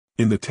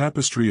In the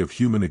tapestry of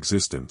human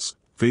existence,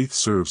 faith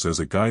serves as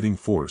a guiding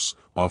force,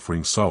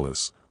 offering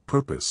solace,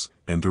 purpose,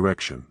 and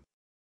direction.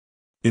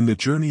 In the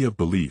journey of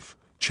belief,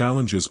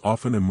 challenges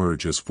often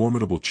emerge as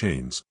formidable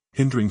chains,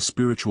 hindering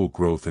spiritual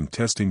growth and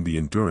testing the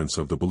endurance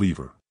of the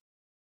believer.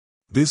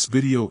 This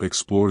video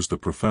explores the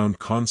profound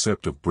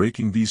concept of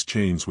breaking these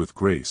chains with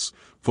grace,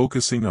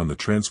 focusing on the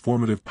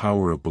transformative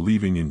power of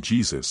believing in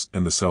Jesus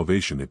and the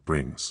salvation it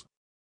brings.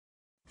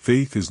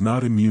 Faith is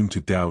not immune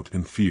to doubt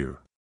and fear.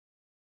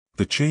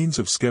 The chains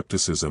of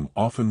skepticism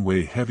often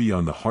weigh heavy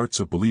on the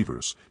hearts of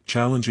believers,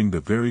 challenging the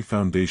very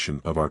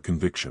foundation of our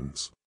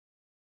convictions.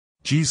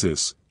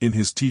 Jesus, in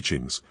his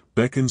teachings,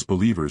 beckons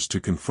believers to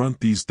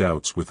confront these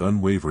doubts with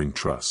unwavering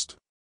trust.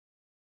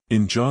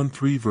 In John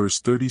 3 verse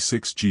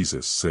 36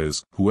 Jesus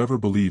says, "Whoever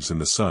believes in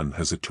the Son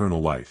has eternal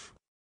life."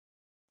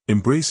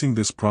 Embracing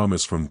this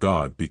promise from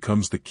God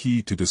becomes the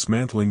key to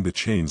dismantling the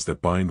chains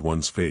that bind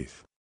one's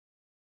faith.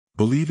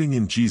 Believing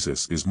in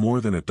Jesus is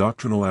more than a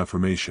doctrinal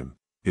affirmation,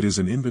 it is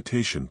an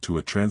invitation to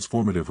a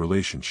transformative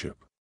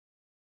relationship.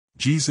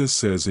 Jesus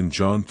says in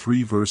John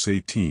 3 verse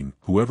 18,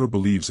 "Whoever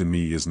believes in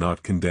me is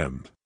not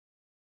condemned."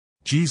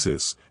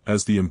 Jesus,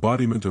 as the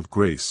embodiment of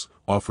grace,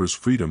 offers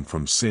freedom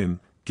from sin,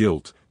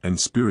 guilt, and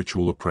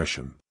spiritual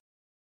oppression.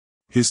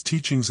 His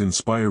teachings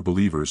inspire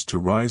believers to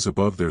rise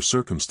above their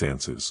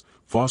circumstances,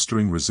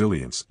 fostering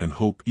resilience and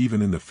hope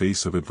even in the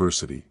face of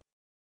adversity.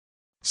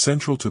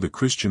 Central to the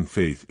Christian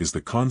faith is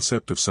the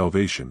concept of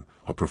salvation,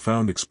 a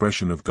profound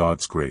expression of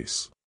God's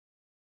grace.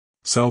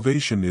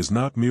 Salvation is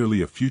not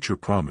merely a future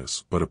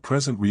promise but a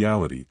present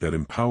reality that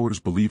empowers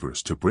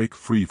believers to break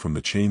free from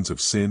the chains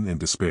of sin and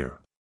despair.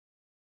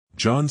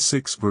 John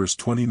 6 verse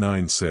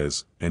 29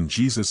 says, "And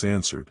Jesus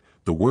answered,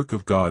 The work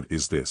of God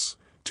is this,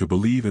 to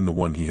believe in the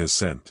one he has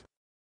sent."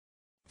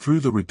 Through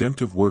the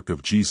redemptive work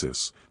of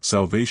Jesus,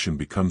 salvation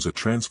becomes a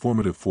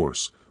transformative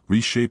force,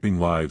 reshaping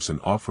lives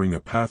and offering a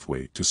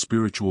pathway to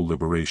spiritual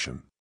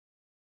liberation.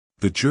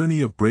 The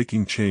journey of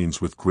breaking chains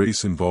with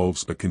grace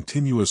involves a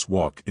continuous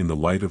walk in the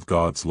light of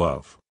God's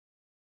love.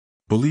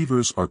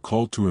 Believers are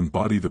called to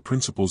embody the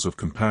principles of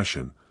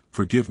compassion,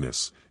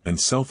 forgiveness, and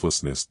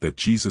selflessness that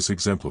Jesus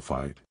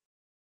exemplified.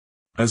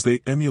 As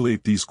they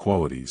emulate these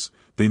qualities,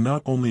 they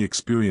not only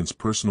experience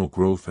personal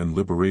growth and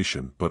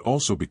liberation but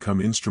also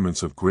become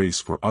instruments of grace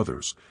for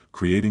others,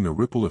 creating a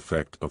ripple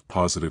effect of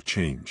positive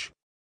change.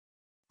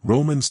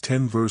 Romans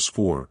 10 verse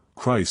 4,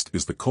 "Christ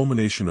is the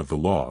culmination of the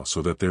law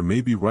so that there may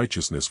be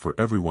righteousness for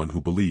everyone who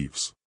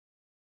believes."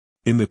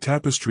 In the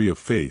tapestry of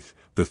faith,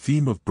 the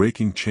theme of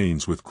breaking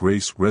chains with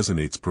grace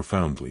resonates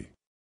profoundly.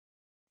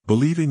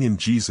 Believing in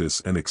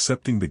Jesus and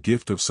accepting the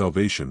gift of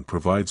salvation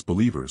provides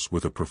believers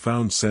with a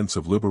profound sense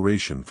of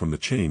liberation from the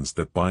chains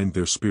that bind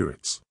their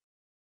spirits.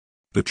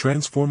 The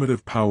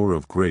transformative power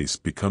of grace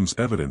becomes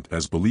evident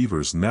as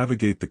believers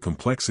navigate the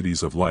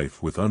complexities of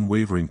life with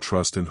unwavering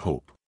trust and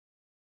hope.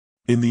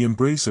 In the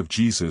embrace of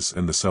Jesus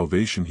and the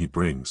salvation he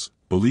brings,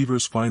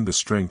 believers find the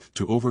strength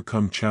to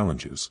overcome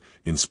challenges,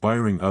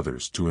 inspiring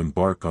others to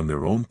embark on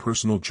their own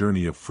personal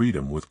journey of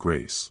freedom with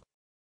grace.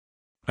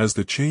 As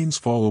the chains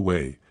fall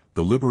away,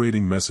 the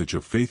liberating message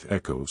of faith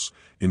echoes,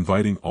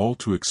 inviting all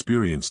to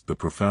experience the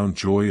profound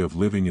joy of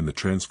living in the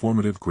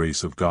transformative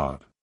grace of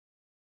God.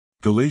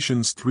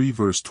 Galatians 3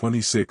 verse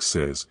 26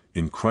 says,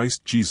 "In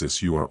Christ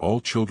Jesus you are all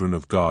children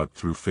of God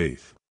through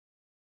faith."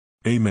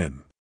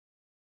 Amen.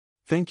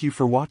 Thank you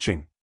for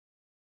watching.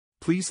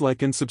 Please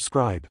like and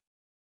subscribe.